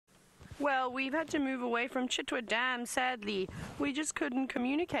Well, we've had to move away from Chitwa Dam, sadly. We just couldn't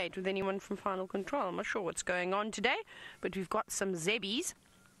communicate with anyone from Final Control. I'm not sure what's going on today, but we've got some zebbies,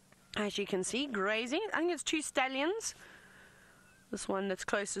 as you can see, grazing. I think it's 2 stallions. This one that's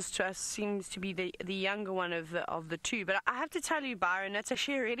closest to us seems to be the younger one of the 2. But I have to tell you, Byron, that's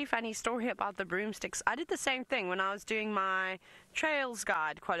actually a really funny story about the broomsticks. I did the same thing when I was doing my trails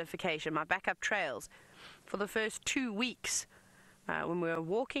guide qualification, my backup trails, for the first 2 weeks. When we were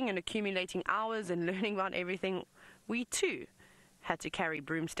walking and accumulating hours and learning about everything, we too had to carry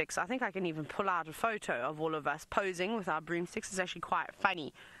broomsticks. I think I can even pull out a photo of all of us posing with our broomsticks. It's actually quite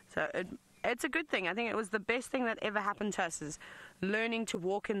funny. So it's a good thing. I think it was the best thing that ever happened to us, is learning to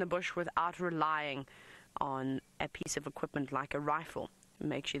walk in the bush without relying on a piece of equipment like a rifle. It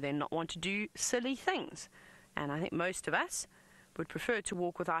makes you then not want to do silly things. And I think most of us would prefer to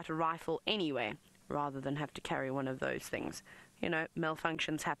walk without a rifle anyway, rather than have to carry one of those things. You know,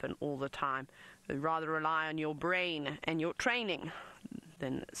 malfunctions happen all the time. You'd rather rely on your brain and your training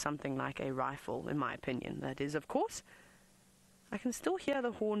than something like a rifle, in my opinion. That is, of course. I can still hear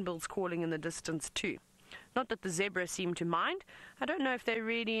the hornbills calling in the distance too. Not that the zebra seem to mind. I don't know if they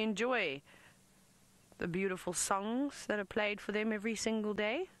really enjoy the beautiful songs that are played for them every single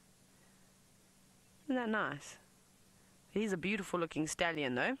day. Isn't that nice? He's a beautiful looking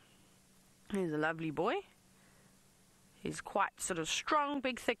stallion though. He's a lovely boy. He's quite sort of strong,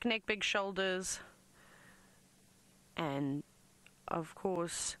 big thick neck, big shoulders, and of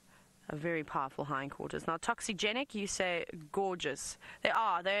course a very powerful hindquarters. Now, toxigenic, you say gorgeous. They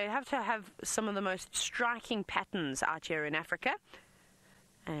are. They have to have some of the most striking patterns out here in Africa,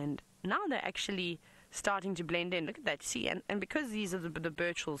 and now they're actually starting to blend in. Look at that, see, and because these are the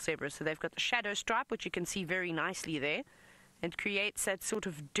Birchall zebras, so they've got the shadow stripe, which you can see very nicely there. It creates that sort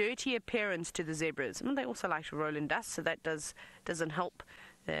of dirty appearance to the zebras. And they also like to roll in dust, so that doesn't help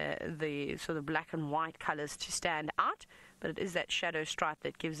the sort of black and white colors to stand out. But it is that shadow stripe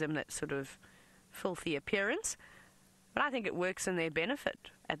that gives them that sort of filthy appearance. But I think it works in their benefit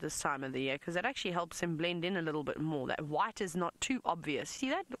at this time of the year, because it actually helps them blend in a little bit more. That white is not too obvious.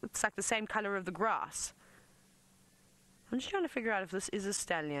 See that? It's like the same color of the grass. I'm just trying to figure out if this is a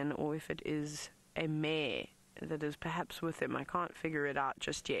stallion or if it is a mare that is perhaps with him. I can't figure it out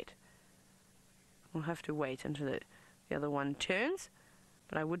just yet. We'll have to wait until the other one turns,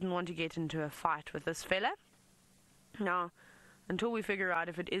 but I wouldn't want to get into a fight with this fella. Now, until we figure out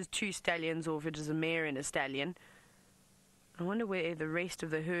if it is 2 stallions or if it is a mare and a stallion, I wonder where the rest of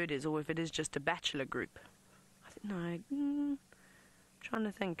the herd is, or if it is just a bachelor group. I'm trying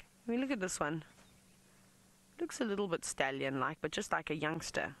to think. I mean, look at this one. Looks a little bit stallion-like, but just like a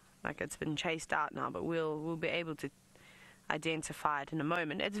youngster. Like it's been chased out now, but we'll be able to identify it in a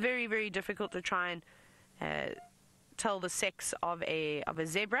moment. It's very, very difficult to try and tell the sex of a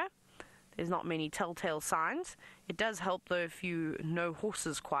zebra. There's not many telltale signs. It does help though if you know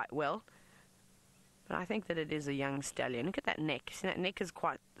horses quite well. But I think that it is a young stallion. Look at that neck. See, that neck is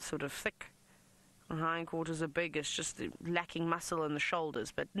quite sort of thick. The hindquarters are big. It's just lacking muscle in the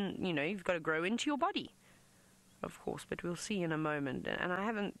shoulders. But you know, you've got to grow into your body, of course, but we'll see in a moment. And I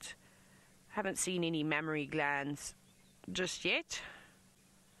haven't seen any mammary glands just yet.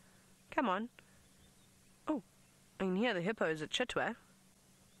 Come on. Oh, I can hear the hippos at Chitwa.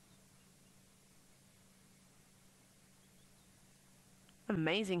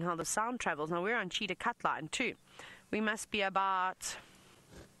 Amazing how the sound travels. Now we're on Cheetah Cut Line too. We must be about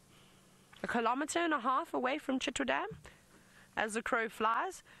 1.5 kilometers away from Chitwa Dam as the crow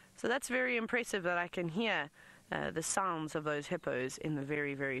flies. So that's very impressive that I can hear the sounds of those hippos in the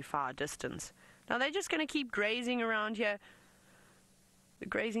very, very far distance. Now they're just going to keep grazing around here. The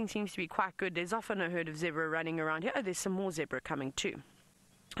grazing seems to be quite good. There's often a herd of zebra running around here. Oh, there's some more zebra coming too.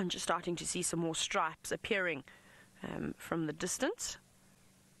 I'm just starting to see some more stripes appearing from the distance.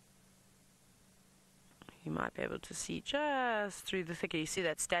 You might be able to see just through the thicket. You see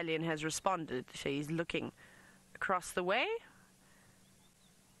that stallion has responded, so he's looking across the way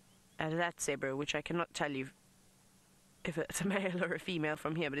at that zebra, which I cannot tell you if it's a male or a female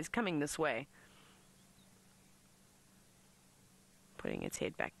from here, but it's coming this way. Putting its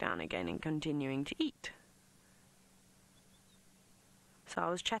head back down again and continuing to eat. So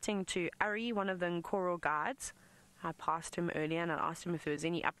I was chatting to Ari, one of the Nkoro guides. I passed him earlier and I asked him if there was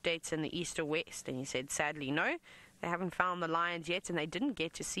any updates in the east or west, and he said sadly no, they haven't found the lions yet, and they didn't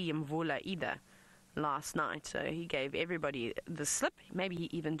get to see Mvula either last night, so he gave everybody the slip. Maybe he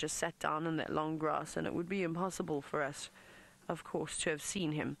even just sat down in that long grass, and it would be impossible for us, of course, to have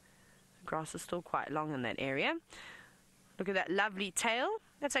seen him. The grass is still quite long in that area. Look at that lovely tail.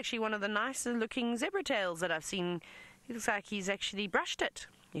 That's actually one of the nicer looking zebra tails that I've seen. It looks like he's actually brushed it.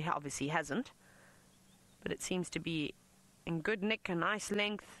 He obviously hasn't, but it seems to be in good nick, a nice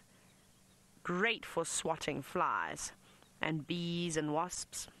length, great for swatting flies and bees and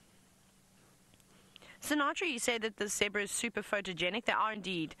wasps. Sinatra, you say that the zebra is super photogenic. They are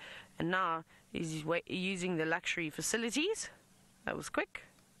indeed, and now he's using the luxury facilities. That was quick.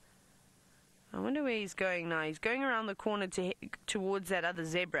 I wonder where he's going now. He's going around the corner towards that other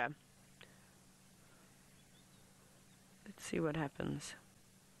zebra. Let's see what happens.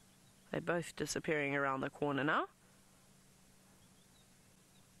 They're both disappearing around the corner now.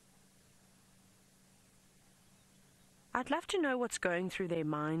 I'd love to know what's going through their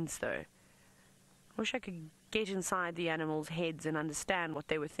minds, though. I wish I could get inside the animals' heads and understand what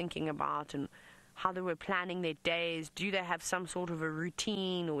they were thinking about and how they were planning their days. Do they have some sort of a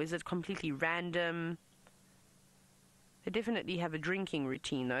routine, or is it completely random? They definitely have a drinking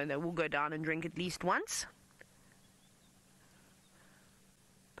routine, though. They will go down and drink at least once.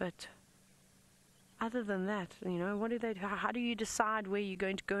 But other than that, you know, how do you decide where you're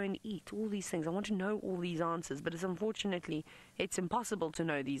going to go and eat? All these things. I want to know all these answers, but unfortunately, it's impossible to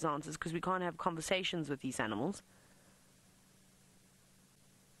know these answers because we can't have conversations with these animals.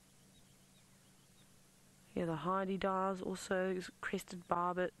 Here the hardy-daws, also crested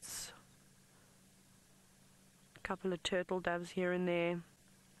barbets. A couple of turtle doves here and there.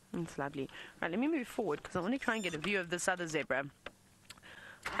 It's lovely. Right, let me move forward because I want to try and get a view of this other zebra.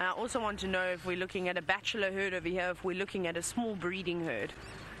 And I also want to know if we're looking at a bachelor herd over here, if we're looking at a small breeding herd.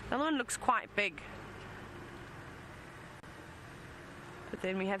 That one looks quite big. But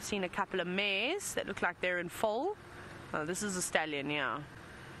then we have seen a couple of mares that look like they're in foal. Oh, this is a stallion, yeah.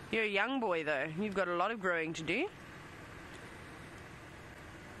 You're a young boy, though. You've got a lot of growing to do.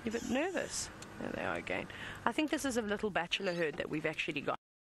 You're a bit nervous. There they are again. I think this is a little bachelor herd that we've actually got.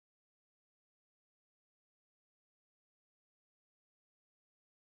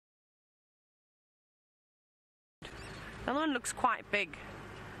 That one looks quite big.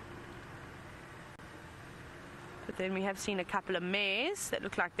 But then we have seen a couple of mares that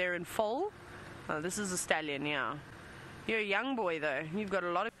look like they're in foal. Oh, this is a stallion, yeah. You're a young boy, though. You've got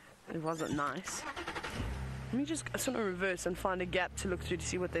a lot of... It wasn't nice. Let me just sort of reverse and find a gap to look through to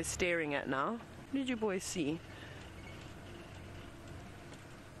see what they're staring at now. What did you boys see?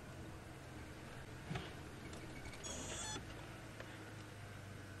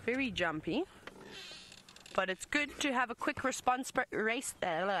 Very jumpy. But it's good to have a quick response race.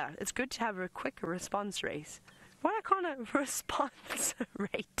 It's good to have a quick response race. Why I can't have a response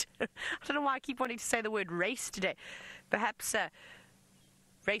rate? I don't know why I keep wanting to say the word race today. Perhaps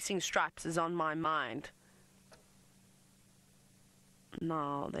racing stripes is on my mind.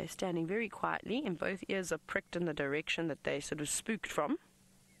 Now they're standing very quietly and both ears are pricked in the direction that they sort of spooked from.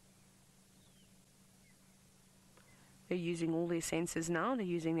 They're using all their senses now. They're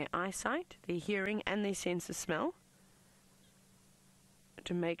using their eyesight, their hearing, and their sense of smell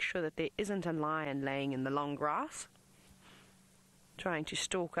to make sure that there isn't a lion laying in the long grass, trying to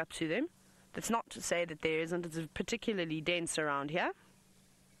stalk up to them. That's not to say that there isn't. It's particularly dense around here.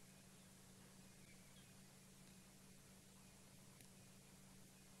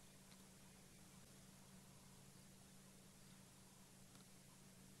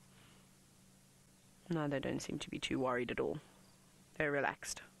 No, they don't seem to be too worried at all. They're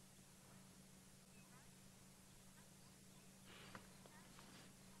relaxed.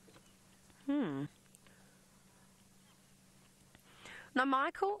 Now,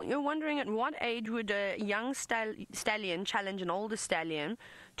 Michael, you're wondering at what age would a young stallion challenge an older stallion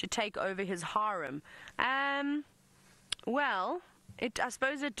to take over his harem? Well, I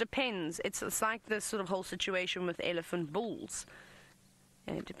suppose it depends. It's like this sort of whole situation with elephant bulls.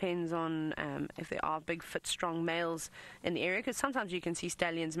 It depends on if there are big, fit, strong males in the area, because sometimes you can see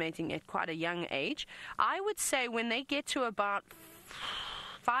stallions mating at quite a young age. I would say when they get to about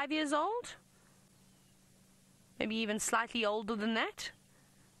 5 years old, maybe even slightly older than that,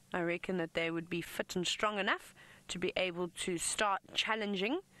 I reckon that they would be fit and strong enough to be able to start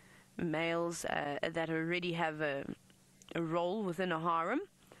challenging males that already have a role within a harem.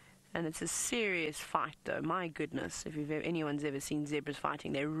 And it's a serious fight, though. My goodness, if anyone's ever seen zebras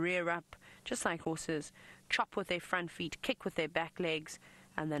fighting, they rear up just like horses, chop with their front feet, kick with their back legs,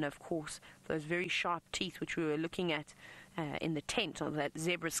 and then, of course, those very sharp teeth which we were looking at in the tent of that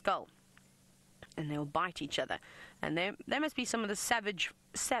zebra skull. And they'll bite each other. And they must be some of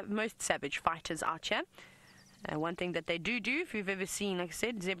the most savage fighters out here. One thing that they do, if you've ever seen, like I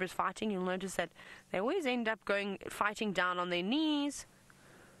said, zebras fighting, you'll notice that they always end up fighting down on their knees.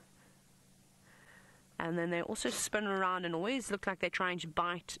 And then they also spin around and always look like they're trying to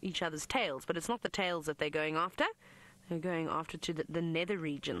bite each other's tails. But it's not the tails that they're going after. They're going after to the nether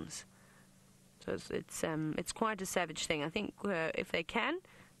regions. So it's quite a savage thing. I think if they can,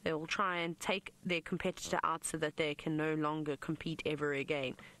 they will try and take their competitor out so that they can no longer compete ever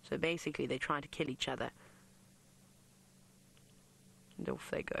again. So basically, they try to kill each other. And off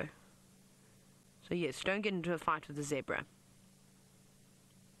they go. So yes, don't get into a fight with the zebra.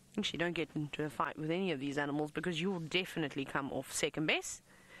 Actually, don't get into a fight with any of these animals, because you will definitely come off second best,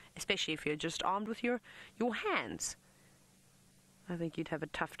 especially if you're just armed with your hands. I think you'd have a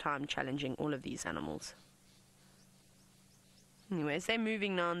tough time challenging all of these animals. Anyways, they're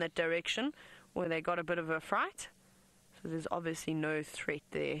moving now in that direction where they got a bit of a fright. So there's obviously no threat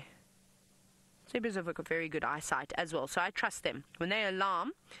there. Zebras have got very good eyesight as well, so I trust them. When they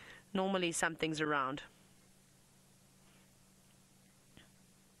alarm, normally something's around.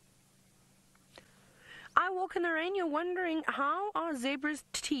 I walk in the rain. You're wondering, how are zebras'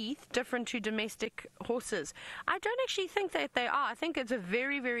 teeth different to domestic horses? I don't actually think that they are. I think it's a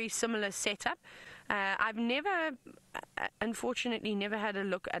very, very similar setup. I've unfortunately never had a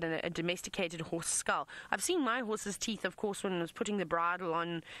look at a domesticated horse skull. I've seen my horse's teeth, of course, when I was putting the bridle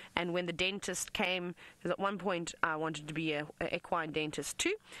on, and when the dentist came, because at one point I wanted to be an equine dentist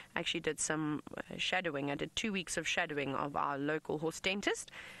too. I actually did some shadowing. I did 2 weeks of shadowing of our local horse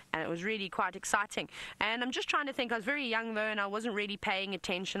dentist, and it was really quite exciting. And I'm just trying to think, I was very young though, and I wasn't really paying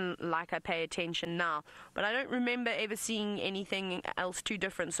attention like I pay attention now. But I don't remember ever seeing anything else too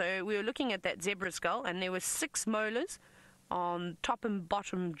different. So we were looking at that zebra skull, and there were 6 molars on top and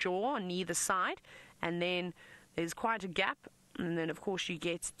bottom jaw on either side, and then there's quite a gap, and then of course you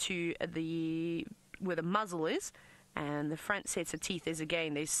get to where the muzzle is, and the front sets of teeth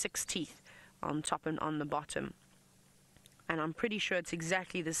there's 6 teeth on top and on the bottom. And I'm pretty sure it's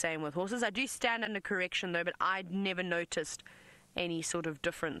exactly the same with horses. I do stand under correction though, but I'd never noticed any sort of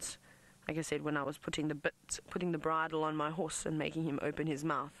difference, like I said, when I was putting the bridle on my horse and making him open his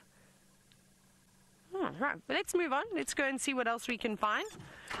mouth. Right, but let's move on. Let's go and see what else we can find.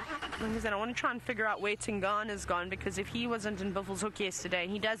 Like I said, I want to try and figure out where Tingana's gone, because if he wasn't in Buffelshoek yesterday,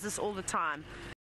 and he does this all the time,